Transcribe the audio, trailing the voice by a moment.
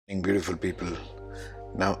Beautiful people.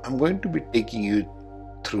 Now I'm going to be taking you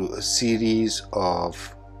through a series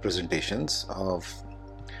of presentations of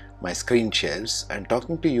my screen shares and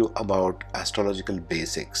talking to you about astrological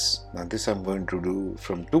basics. Now this I'm going to do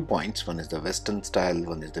from 2 points. One is the Western style,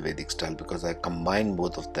 one is the Vedic style, because I combine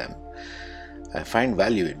both of them. I find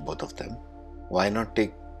value in both of them. Why not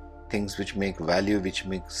take things which make value, which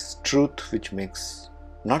makes truth, which makes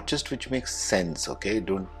not just which makes sense, okay?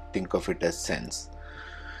 Don't think of it as sense.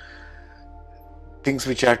 Things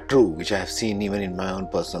which are true, which I have seen even in my own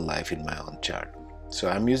personal life, in my own chart. So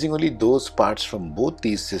I'm using only those parts from both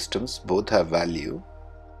these systems, both have value.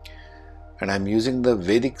 And I'm using the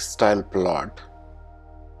Vedic style plot,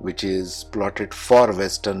 which is plotted for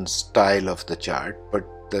Western style of the chart, but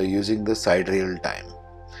they're using the sidereal time.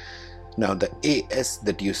 Now the AS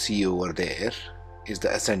that you see over there is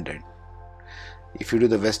the ascendant. If you do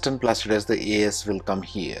the Western Placidus, the AS will come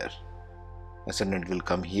here. Ascendant will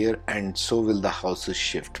come here, and so will the houses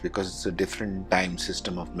shift because it's a different time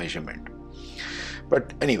system of measurement.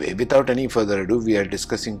 But anyway, without any further ado, we are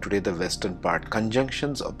discussing today the Western part.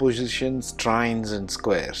 Conjunctions, oppositions, trines and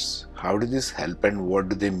squares. How do this help and what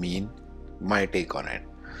do they mean? My take on it.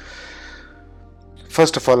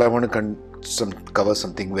 First of all, I want to cover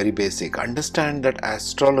something very basic. Understand that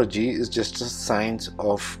astrology is just a science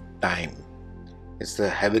of time. It's the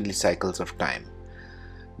heavenly cycles of time.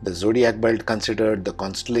 The zodiac belt considered, the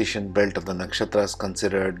constellation belt of the nakshatras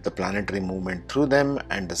considered, the planetary movement through them,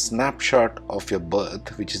 and the snapshot of your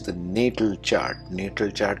birth, which is the natal chart. Natal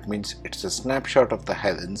chart means it's a snapshot of the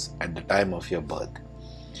heavens at the time of your birth.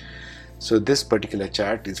 So this particular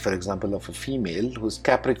chart is, for example, of a female who's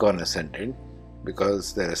Capricorn ascendant,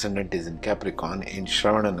 because their ascendant is in Capricorn in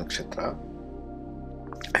Shravana nakshatra,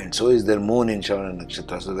 and so is their moon in Shravana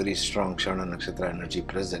nakshatra, so very strong Shravana nakshatra energy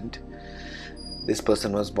present. This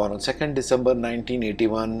person was born on 2nd December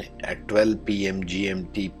 1981 at 12 p.m.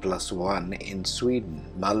 GMT +1 in Sweden,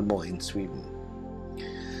 Malmö in Sweden.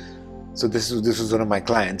 So this is one of my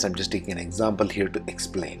clients. I'm just taking an example here to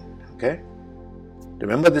explain. Okay.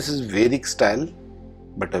 Remember, this is Vedic style,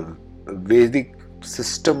 but a Vedic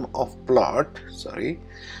system of plot.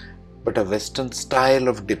 But a Western style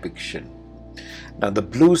of depiction. Now the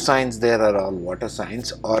blue signs there are all water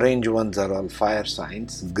signs, orange ones are all fire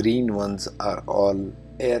signs, green ones are all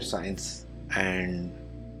air signs, and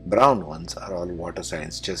brown ones are all water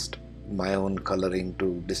signs. Just my own coloring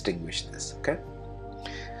to distinguish this, okay?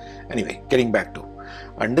 Anyway, getting back to,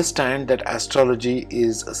 understand that astrology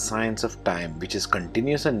is a science of time which is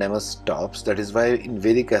continuous and never stops. That is why in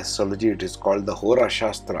Vedic astrology it is called the Hora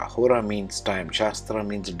Shastra. Hora means time, Shastra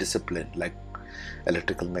means discipline, like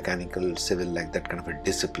electrical, mechanical, civil, like that kind of a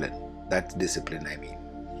discipline. That's discipline, I mean.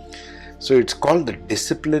 So it's called the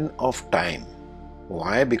discipline of time.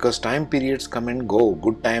 Why? Because time periods come and go.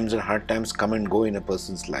 Good times and hard times come and go in a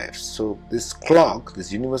person's life. So this clock,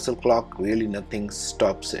 this universal clock, really nothing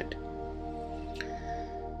stops it.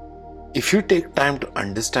 If you take time to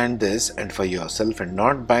understand this and for yourself and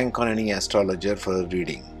not bank on any astrologer for a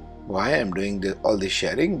reading. Why I'm doing all this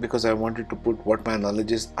sharing? Because I wanted to put what my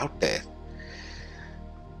knowledge is out there,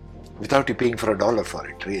 without you paying for $1 for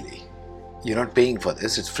it, really. You're not paying for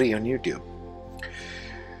this, it's free on YouTube.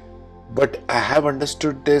 But I have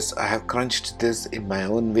understood this, I have crunched this in my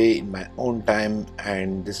own way, in my own time,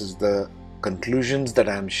 and this is the conclusions that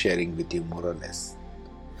I am sharing with you, more or less.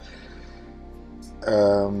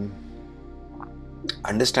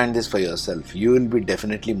 Understand this for yourself. You will be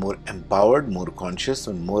definitely more empowered, more conscious,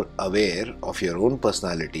 and more aware of your own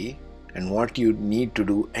personality and what you need to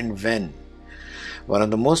do and when. One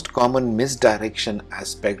of the most common misdirection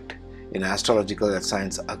aspect in astrological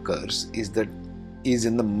science occurs is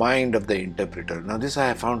in the mind of the interpreter. Now this I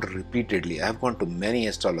have found repeatedly. I have gone to many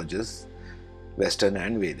astrologers, Western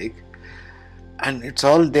and Vedic, and it's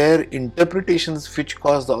all their interpretations which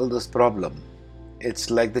caused all this problem.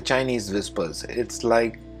 It's like the Chinese whispers. It's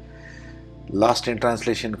like lost in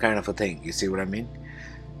translation kind of a thing. You see what I mean?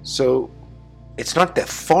 So it's not their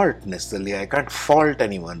fault necessarily. I can't fault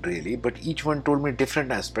anyone really, but each one told me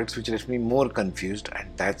different aspects which left me more confused, and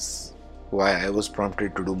that's why I was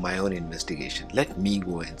prompted to do my own investigation. Let me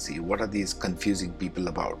go and see what are these confusing people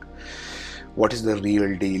about. What is the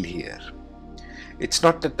real deal here? It's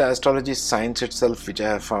not that the astrology science itself which I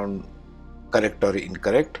have found correct or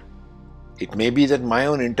incorrect. It may be that my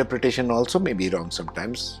own interpretation also may be wrong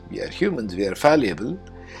sometimes. We are humans, we are fallible.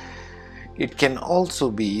 It can also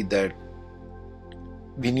be that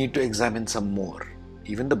we need to examine some more.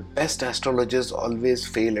 Even the best astrologers always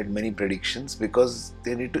fail at many predictions because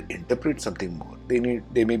they need to interpret something more.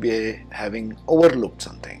 They may be having overlooked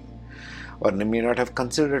something, or they may not have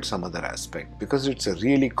considered some other aspect, because it's a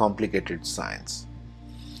really complicated science.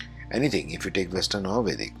 Anything, if you take Western or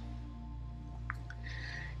Vedic,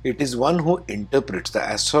 it is one who interprets,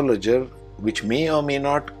 the astrologer, which may or may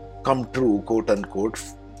not come true, quote unquote,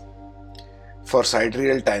 for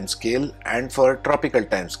sidereal time scale and for tropical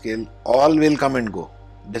time scale. All will come and go.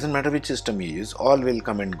 Doesn't matter which system you use, all will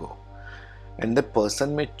come and go. And the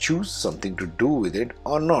person may choose something to do with it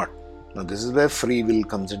or not. Now this is where free will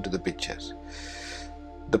comes into the picture.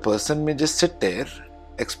 The person may just sit there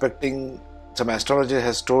expecting, some astrologer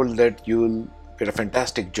has told that you'll get a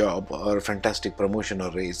fantastic job or a fantastic promotion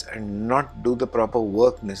or raise, and not do the proper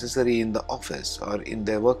work necessary in the office or in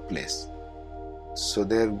their workplace. So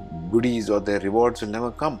their goodies or their rewards will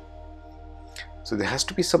never come. So there has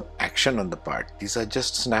to be some action on the part. These are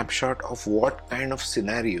just snapshot of what kind of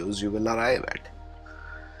scenarios you will arrive at.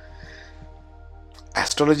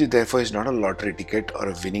 Astrology therefore is not a lottery ticket or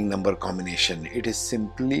a winning number combination. It is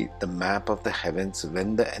simply the map of the heavens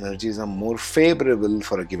when the energies are more favorable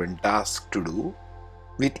for a given task to do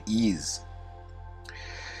with ease.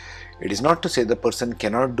 It is not to say the person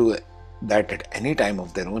cannot do that at any time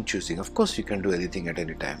of their own choosing. Of course you can do anything at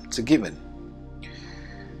any time. It's a given.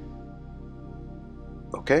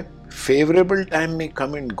 Okay? Favorable time may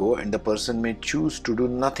come and go, and the person may choose to do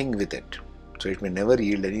nothing with it. So it may never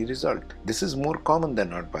yield any result. This is more common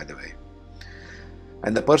than not, by the way.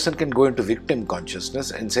 And the person can go into victim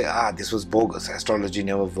consciousness and say, this was bogus, astrology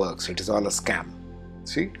never works, it is all a scam.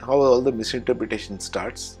 See how all the misinterpretation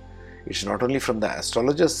starts? It's not only from the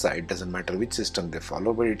astrologer's side, doesn't matter which system they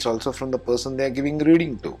follow, but it's also from the person they are giving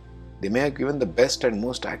reading to. They may have given the best and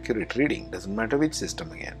most accurate reading, doesn't matter which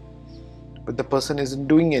system again. But the person isn't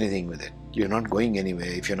doing anything with it. You're not going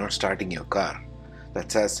anywhere if you're not starting your car.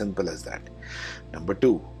 That's as simple as that. Number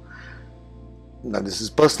 2. Now this is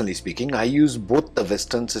personally speaking. I use both the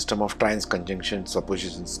Western system of trines, conjunctions,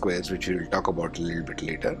 oppositions, squares, which we will talk about a little bit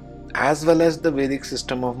later, as well as the Vedic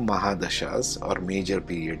system of Mahadashas, or major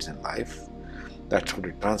periods in life. That's what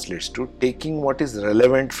it translates to, taking what is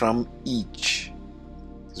relevant from each.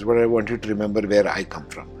 This is what I want you to remember where I come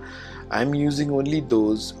from. I'm using only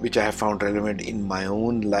those which I have found relevant in my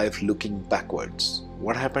own life, looking backwards.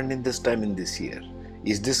 What happened in this time, in this year?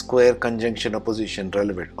 Is this square, conjunction, opposition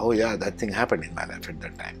relevant? Oh yeah, that thing happened in my life at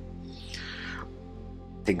that time.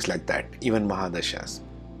 Things like that, even Mahadashas.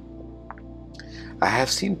 I have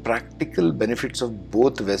seen practical benefits of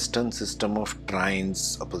both Western system of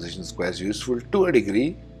trines, opposition, squares useful to a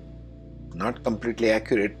degree. Not completely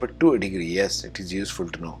accurate, but to a degree, yes, it is useful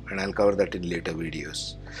to know, and I'll cover that in later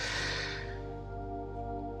videos.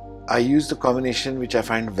 I use the combination which I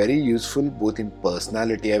find very useful both in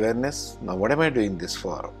personality awareness. Now what am I doing this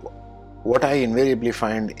for? What I invariably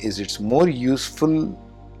find is it's more useful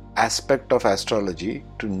aspect of astrology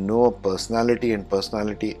to know personality and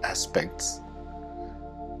personality aspects,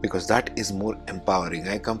 because that is more empowering.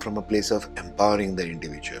 I come from a place of empowering the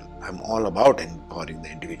individual. I'm all about empowering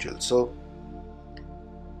the individual. So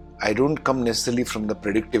I don't come necessarily from the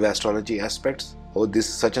predictive astrology aspects. Oh,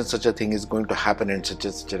 this such and such a thing is going to happen in such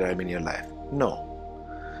and such a time in your life.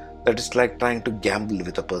 No. That is like trying to gamble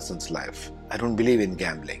with a person's life. I don't believe in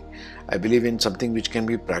gambling. I believe in something which can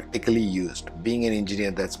be practically used. Being an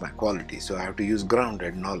engineer, that's my quality. So I have to use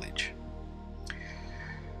grounded knowledge.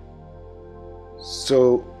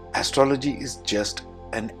 So astrology is just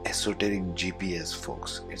an esoteric GPS,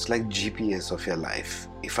 folks. It's like GPS of your life.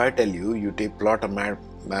 If I tell you, you plot a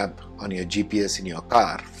map on your GPS in your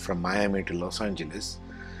car from Miami to Los Angeles,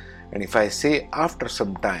 and if I say after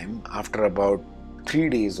some time, after about 3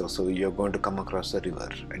 days or so, you're going to come across a river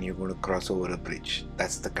and you're going to cross over a bridge.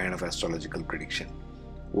 That's the kind of astrological prediction.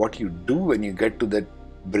 What you do when you get to that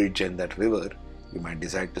bridge and that river, you might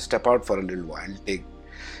decide to step out for a little while,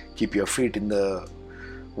 keep your feet in the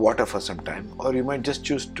water for some time, or you might just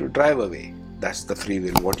choose to drive away. That's the free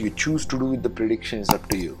will. What you choose to do with the prediction is up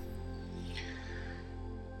to you.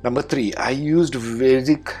 Number 3, I use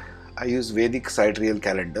Vedic sidereal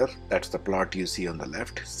calendar. That's the plot you see on the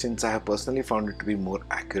left, since I have personally found it to be more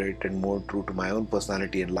accurate and more true to my own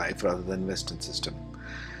personality and life rather than Western system.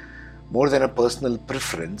 More than a personal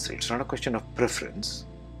preference, it's not a question of preference.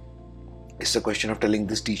 It's a question of telling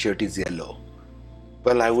this t-shirt is yellow.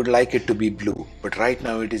 Well, I would like it to be blue, but right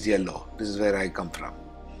now it is yellow. This is where I come from.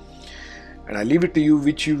 And I leave it to you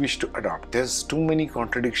which you wish to adopt. There's too many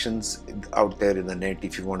contradictions out there in the net.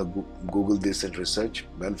 If you want to Google this and research,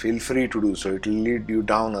 well, feel free to do so. It will lead you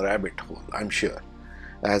down a rabbit hole, I'm sure,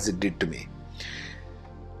 as it did to me.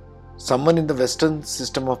 Someone in the Western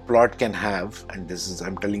system of plot can have, and this is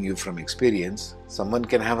I'm telling you from experience, someone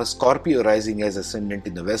can have a Scorpio rising as ascendant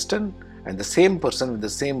in the Western And the same person with the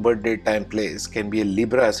same birth date, time, place can be a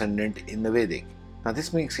Libra ascendant in the Vedic. Now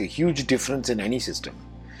this makes a huge difference in any system.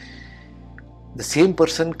 The same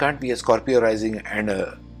person can't be a Scorpio rising and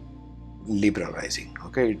a Libra rising.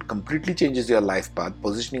 Okay, it completely changes your life path,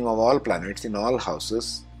 positioning of all planets in all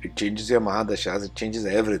houses. It changes your Mahadashas, it changes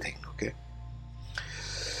everything. Okay.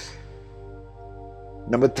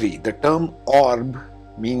 Number 3, the term orb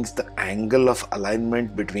means the angle of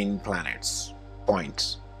alignment between planets,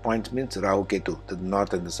 points. Points means Rahu Ketu, the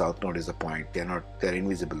north and the south node is a point. They're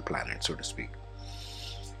invisible planets, so to speak,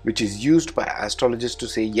 which is used by astrologers to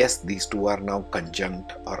say, yes, these two are now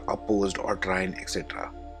conjunct or opposed or trine,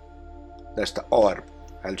 etc. That's the orb.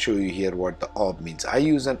 I'll show you here what the orb means. I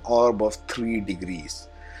use an orb of 3 degrees.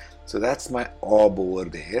 So that's my orb over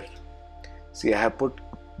there. See, I have put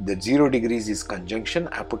the 0 degrees is conjunction.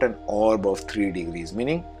 I put an orb of 3 degrees,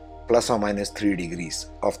 meaning plus or minus 3 degrees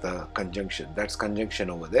of the conjunction. That's conjunction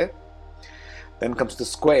over there. Then comes the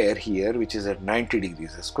square here, which is at 90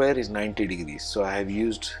 degrees. The square is 90 degrees. So I have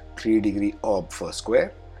used 3 degree orb for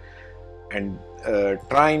square. And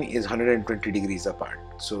trine is 120 degrees apart.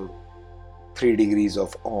 So 3 degrees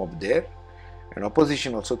of orb there. And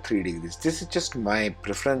opposition also 3 degrees. This is just my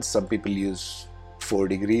preference. Some people use 4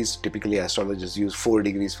 degrees. Typically astrologers use 4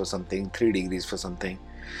 degrees for something, 3 degrees for something.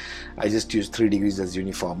 I just use 3 degrees as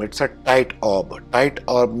uniform. It's a tight orb. Tight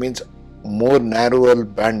orb means more narrower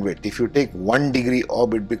bandwidth. If you take 1 degree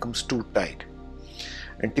orb, it becomes too tight.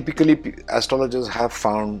 And typically astrologers have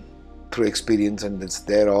found through experience, and it's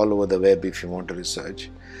there all over the web if you want to research,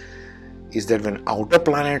 is that when outer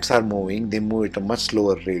planets are moving, they move at a much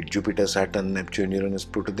slower rate. Jupiter, Saturn, Neptune, Uranus,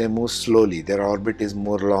 Pluto, they move slowly. Their orbit is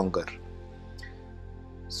more longer.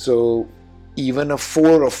 So even a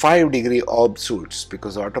 4 or 5 degree orb suits,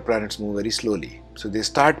 because outer planets move very slowly. So they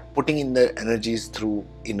start putting in their energies through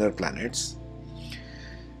inner planets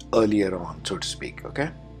earlier on, so to speak. Okay.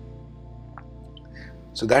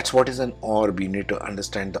 So that's what is an orb. You need to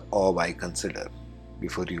understand the orb I consider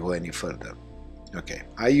before you go any further. Okay,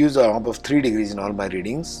 I use an orb of 3 degrees in all my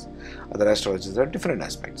readings. Other astrologers have different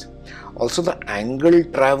aspects. Also, the angle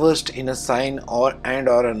traversed in a sign or a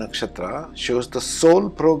nakshatra shows the soul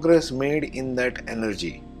progress made in that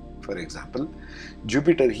energy. For example,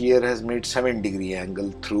 Jupiter here has made 7 degree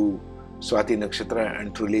angle through Swati nakshatra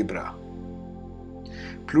and through Libra.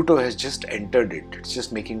 Pluto has just entered it. It's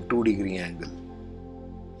just making 2 degree angle.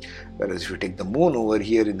 Whereas if you take the moon over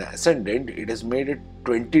here in the ascendant, it has made it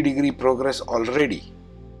 20 degree progress already,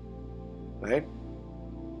 right?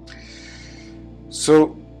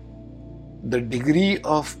 So the degree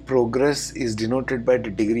of progress is denoted by the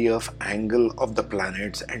degree of angle of the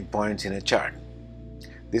planets and points in a chart.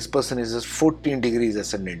 This person is just 14 degrees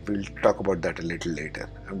ascendant. We'll talk about that a little later.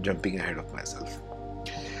 I'm jumping ahead of myself.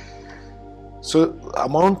 So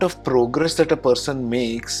amount of progress that a person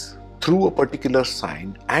makes through a particular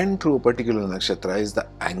sign and through a particular nakshatra is the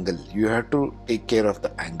angle. You have to take care of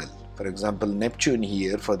the angle. For example, Neptune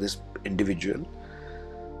here for this individual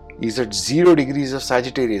is at 0 degrees of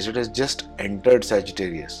Sagittarius. It has just entered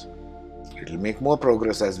Sagittarius. It will make more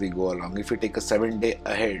progress as we go along. If you take a 7-day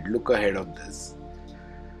ahead, look ahead of this.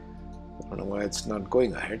 I don't know why it's not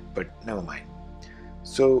going ahead, but never mind.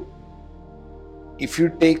 So if you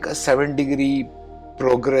take a 7 degree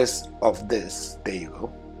progress of this, there you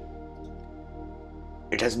go.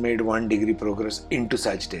 It has made 1 degree progress into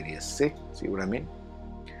Sagittarius. See what I mean?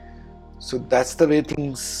 So that's the way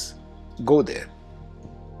things go there.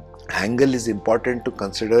 Angle is important to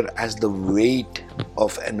consider as the weight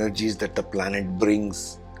of energies that the planet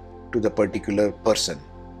brings to the particular person.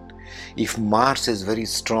 If Mars is very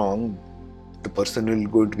strong, the person will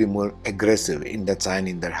going to be more aggressive in that sign,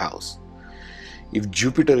 in that house. If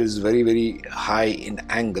Jupiter is very, very high in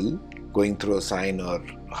angle going through a sign or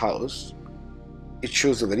house, it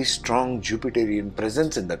shows a very strong Jupiterian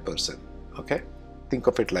presence in that person. Okay? Think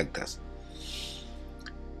of it like this.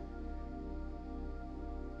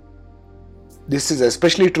 This is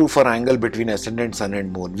especially true for angle between ascendant, sun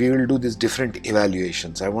and moon. We will do these different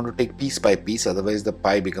evaluations. I want to take piece by piece, otherwise the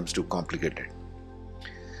pie becomes too complicated.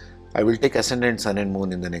 I will take ascendant, sun and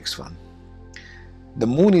moon in the next one. The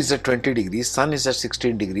moon is at 20 degrees, sun is at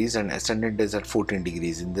 16 degrees and ascendant is at 14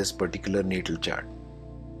 degrees in this particular natal chart.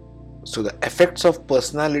 So the effects of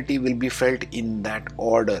personality will be felt in that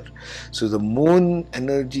order. So the moon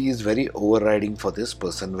energy is very overriding for this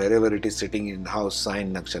person wherever it is sitting in house,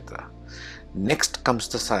 sign, nakshatra. Next comes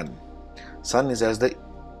the sun. Sun is as the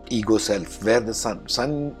ego self, where the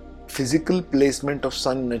sun physical placement of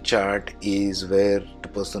sun in a chart is where the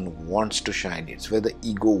person wants to shine. It's where the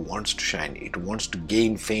ego wants to shine. It wants to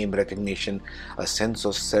gain fame, recognition, a sense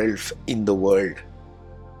of self in the world.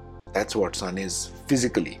 That's what sun is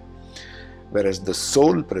physically. Whereas the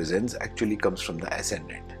soul presence actually comes from the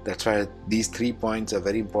ascendant. That's why these 3 points are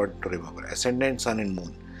very important to remember. Ascendant, sun and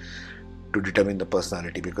moon to determine the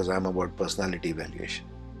personality, because I'm about personality evaluation.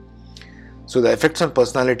 So the effects on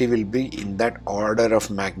personality will be in that order of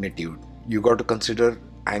magnitude. You got to consider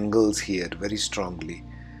angles here very strongly.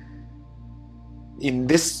 In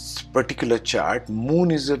this particular chart,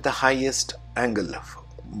 moon is at the highest angle.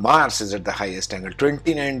 Mars is at the highest angle.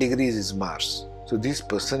 29 degrees is Mars. So this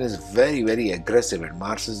person is very, very aggressive, and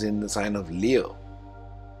Mars is in the sign of Leo.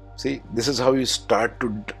 See, this is how you start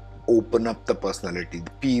to open up the personality,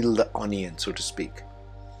 peel the onion, so to speak.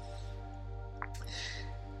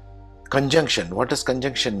 Conjunction. What does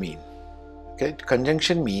conjunction mean? Okay,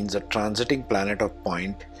 conjunction means a transiting planet or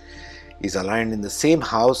point is aligned in the same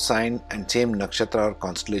house, sign and same nakshatra or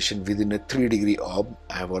constellation within a 3-degree orb.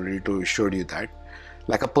 I have already showed you that.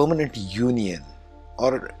 Like a permanent union,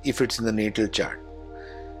 or if it's in the natal chart.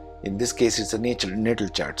 In this case, it's a natal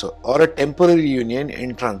chart. So, or a temporary union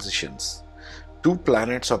in transitions. 2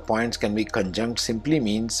 planets or points can be conjunct simply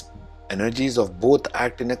means energies of both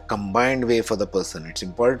act in a combined way for the person. It's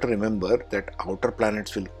important to remember that outer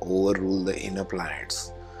planets will overrule the inner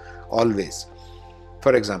planets. Always.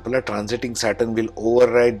 For example, a transiting Saturn will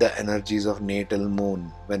override the energies of natal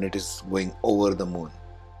moon when it is going over the moon.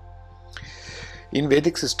 In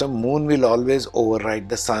Vedic system, moon will always override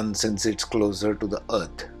the sun since it's closer to the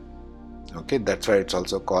earth. Okay, that's why it's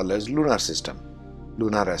also called as lunar system,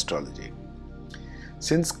 lunar astrology.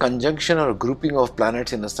 Since conjunction or grouping of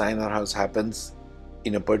planets in a sign or house happens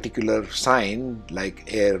in a particular sign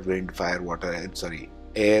like air, wind, fire, water,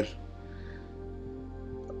 air,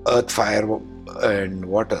 earth, fire and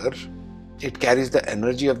water, it carries the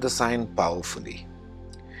energy of the sign powerfully.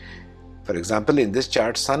 For example, in this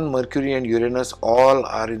chart, Sun, Mercury and Uranus all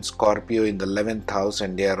are in Scorpio in the 11th house,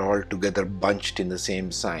 and they are all together bunched in the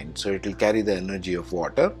same sign. So it will carry the energy of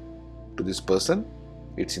water to this person.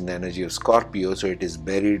 It's in the energy of Scorpio, so it is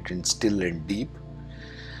buried and still and deep.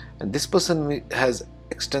 And this person has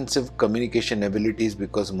extensive communication abilities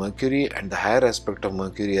because Mercury and the higher aspect of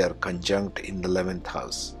Mercury are conjunct in the 11th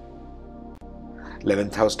house.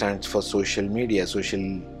 11th house stands for social media,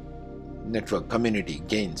 social network, community,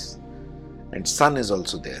 gains. And Sun is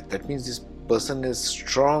also there. That means this person is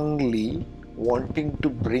strongly wanting to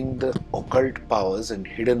bring the occult powers and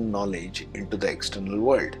hidden knowledge into the external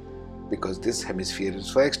world, because this hemisphere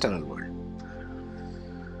is for external world.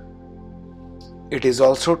 It is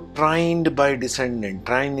also trined by descendant.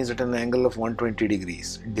 Trine is at an angle of 120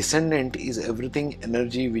 degrees. Descendant is everything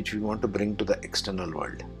energy which we want to bring to the external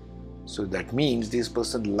world. So that means this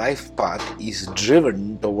person's life path is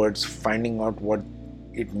driven towards finding out what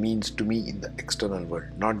it means to me in the external world,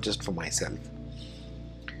 not just for myself.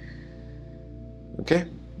 Okay,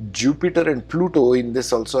 Jupiter and Pluto in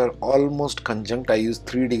this also are almost conjunct. I use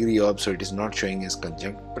 3-degree orb, so it is not showing as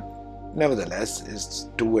conjunct, but nevertheless it's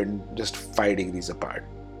 2 and just 5 degrees apart.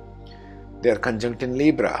 They are conjunct in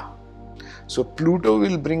Libra. So Pluto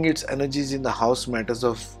will bring its energies in the house matters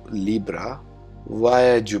of Libra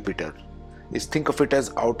via Jupiter. Think of it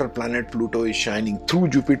as outer planet Pluto is shining through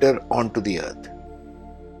Jupiter onto the earth.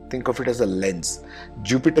 Think of it as a lens.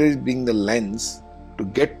 Jupiter is being the lens to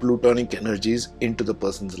get plutonic energies into the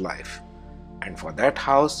person's life, and for that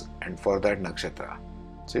house and for that nakshatra.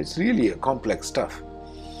 So it's really a complex stuff.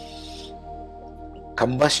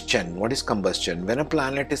 Combustion. What is combustion? When a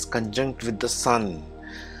planet is conjunct with the sun,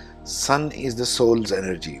 sun is the soul's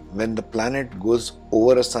energy. When the planet goes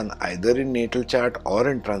over a sun, either in natal chart or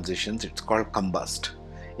in transitions, it's called combust.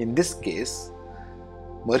 In this case,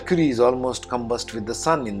 Mercury is almost combust with the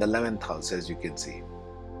sun in the 11th house, as you can see.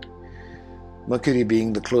 Mercury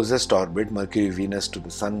being the closest orbit, Mercury, Venus to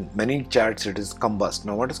the sun, many charts it is combust.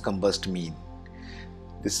 Now what does combust mean?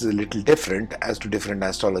 This is a little different as to different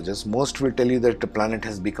astrologers. Most will tell you that the planet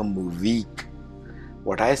has become weak.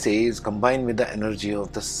 What I say is combined with the energy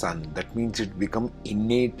of the sun. That means it becomes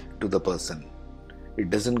innate to the person.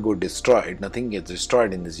 It doesn't go destroyed. Nothing gets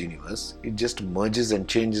destroyed in this universe. It just merges and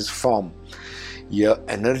changes form. Your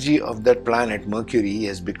energy of that planet, Mercury,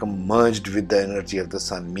 has become merged with the energy of the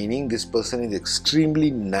sun, meaning this person is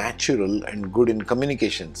extremely natural and good in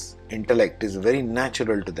communications. Intellect is very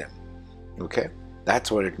natural to them. Okay?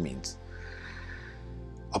 That's what it means.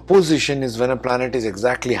 Opposition is when a planet is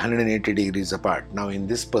exactly 180 degrees apart. Now in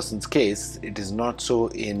this person's case, it is not so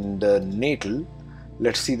in the natal.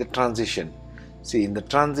 Let's see the transition. See, in the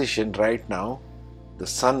transition right now, the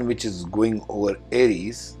sun which is going over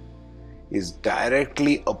Aries is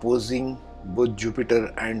directly opposing both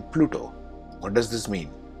Jupiter and Pluto. What does this mean?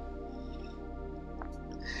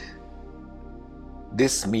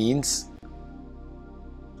 This means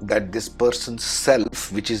that this person's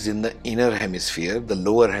self, which is in the inner hemisphere, the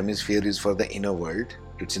lower hemisphere is for the inner world,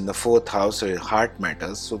 it's in the fourth house, so heart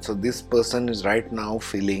matters. So this person is right now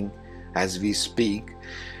feeling, as we speak,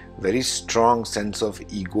 very strong sense of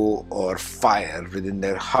ego or fire within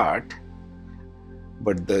their heart.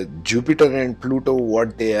 But the Jupiter and Pluto,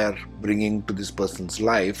 what they are bringing to this person's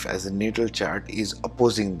life as a natal chart, is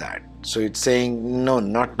opposing that. So it's saying, no,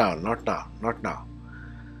 not now, not now, not now.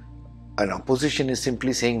 An opposition is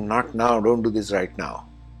simply saying, not now, don't do this right now.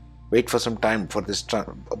 Wait for some time for this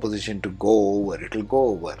opposition to go over. It will go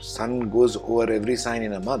over. Sun goes over every sign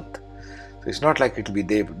in a month. So it's not like it will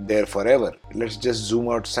be there forever. Let's just zoom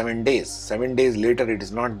out 7 days. 7 days later, it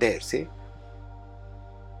is not there. See?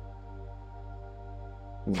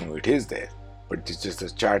 No, it is there. But it's just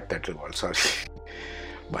a chart that will all. Sorry.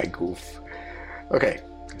 My goof. Okay.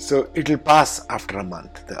 So it will pass after a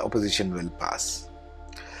month. The opposition will pass.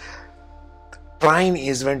 Trine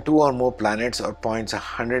is when two or more planets or points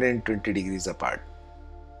 120 degrees apart.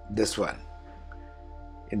 This one.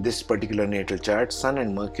 In this particular natal chart, Sun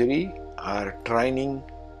and Mercury are trining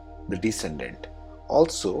the descendant.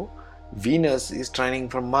 Also, Venus is trining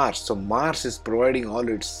from Mars. So Mars is providing all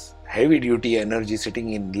its heavy duty energy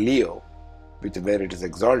sitting in Leo, where it is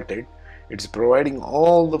exalted. It's providing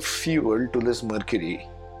all the fuel to this Mercury,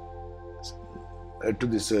 to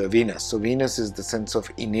this Venus. So Venus is the sense of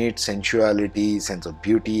innate sensuality, sense of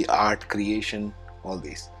beauty, art, creation, all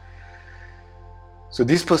these. So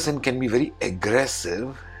this person can be very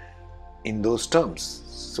aggressive in those terms.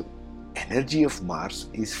 So energy of Mars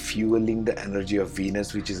is fueling the energy of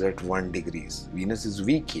Venus, which is at 1 degrees. Venus is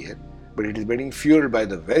weak here, but it is getting fueled by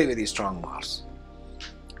the very, very strong Mars.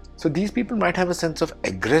 So these people might have a sense of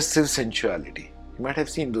aggressive sensuality. You might have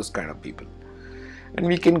seen those kind of people. And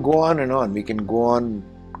we can go on and on. We can go on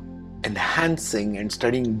enhancing and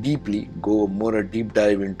studying deeply, go more a deep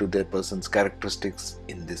dive into their person's characteristics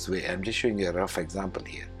in this way. I'm just showing you a rough example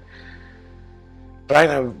here.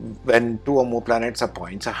 Try when two or more planets are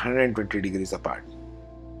points 120 degrees apart.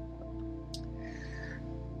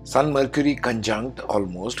 Sun Mercury conjunct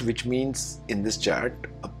almost, which means in this chart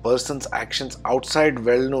a person's actions outside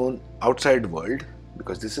world,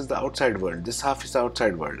 because this is the outside world, this half is the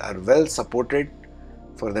outside world, are well supported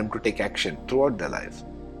for them to take action throughout their life.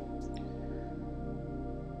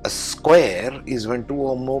 A square is when two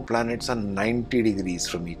or more planets are 90 degrees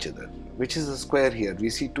from each other. Which is a square here? We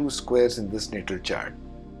see two squares in this natal chart.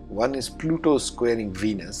 One is Pluto squaring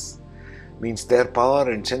Venus, means their power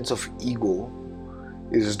and sense of ego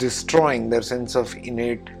is destroying their sense of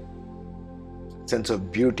innate sense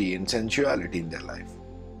of beauty and sensuality in their life,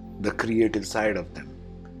 the creative side of them.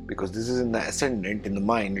 Because this is in the ascendant, in the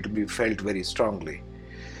mind, it will be felt very strongly.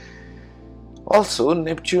 Also,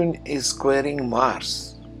 Neptune is squaring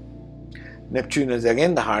Mars. Neptune is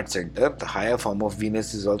again the heart center. The higher form of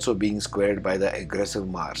Venus is also being squared by the aggressive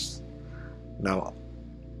Mars. Now,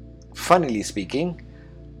 funnily speaking,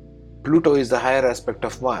 Pluto is the higher aspect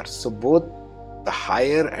of Mars. So both the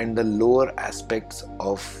higher and the lower aspects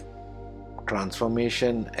of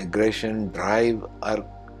transformation, aggression, drive are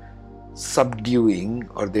subduing,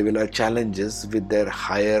 or they will have challenges with their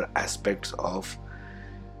higher aspects of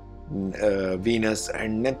Venus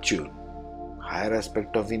and Neptune. Higher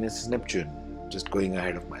aspect of Venus is Neptune. Just going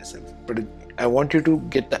ahead of myself. But I want you to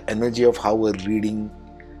get the energy of how a reading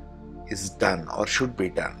is done or should be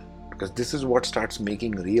done. Because this is what starts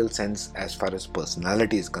making real sense as far as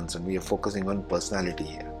personality is concerned. We are focusing on personality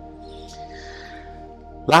here.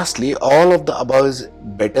 Lastly, all of the above is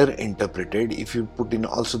better interpreted if you put in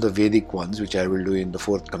also the Vedic ones, which I will do in the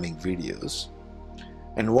forthcoming videos.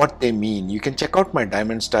 And what they mean. You can check out my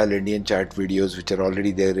Diamond Style Indian Chart videos, which are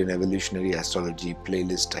already there in Evolutionary Astrology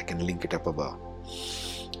playlist. I can link it up above.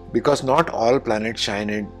 Because not all planets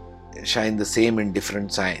shine the same in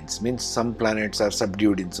different signs. Means some planets are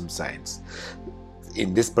subdued in some signs.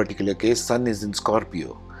 In this particular case, Sun is in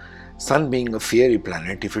Scorpio. Sun being a fiery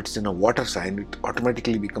planet, if it's in a water sign, it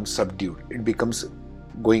automatically becomes subdued. It becomes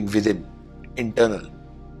going within, internal.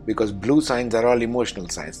 Because blue signs are all emotional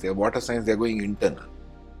signs. They are water signs, they are going internal.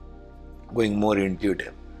 Going more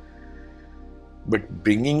intuitive. But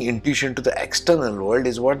bringing intuition to the external world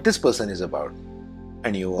is what this person is about.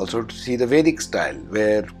 And you also see the Vedic style,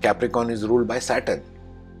 where Capricorn is ruled by Saturn.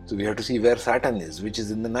 So we have to see where Saturn is, which is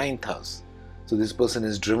in the 9th house. So this person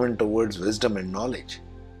is driven towards wisdom and knowledge.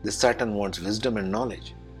 This Saturn wants wisdom and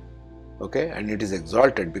knowledge. Okay? And it is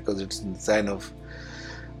exalted because it's in the sign of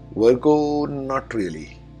Virgo, not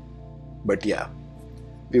really. But yeah,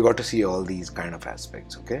 we got to see all these kind of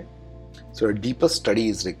aspects. Okay? So a deeper study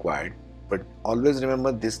is required But always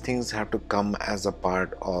remember, these things have to come as a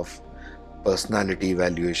part of personality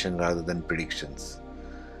evaluation rather than predictions.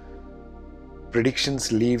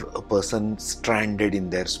 Predictions leave a person stranded in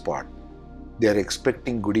their spot. They are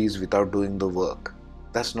expecting goodies without doing the work.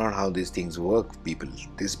 That's not how these things work, people.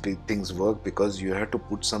 These things work because you have to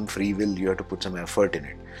put some free will, you have to put some effort in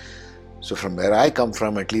it. So from where I come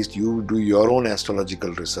from, at least you do your own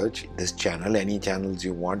astrological research. This channel, any channels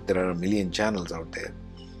you want, there are a million channels out there.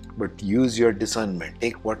 But use your discernment.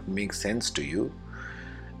 Take what makes sense to you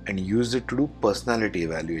and use it to do personality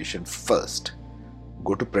evaluation first.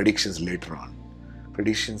 Go to predictions later on.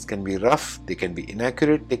 Predictions can be rough, they can be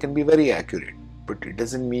inaccurate, they can be very accurate. But it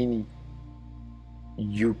doesn't mean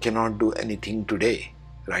you cannot do anything today,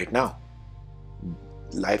 right now.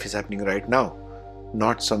 Life is happening right now,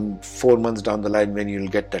 not some 4 months down the line when you'll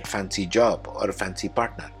get that fancy job or a fancy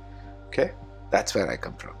partner. Okay, that's where I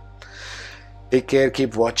come from. Take care,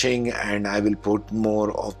 keep watching, and I will put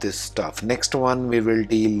more of this stuff. Next one we will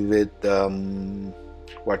deal with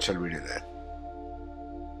what shall we do there?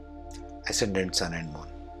 Ascendant, Sun and Moon.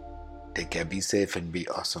 Take care, be safe and be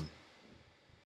awesome.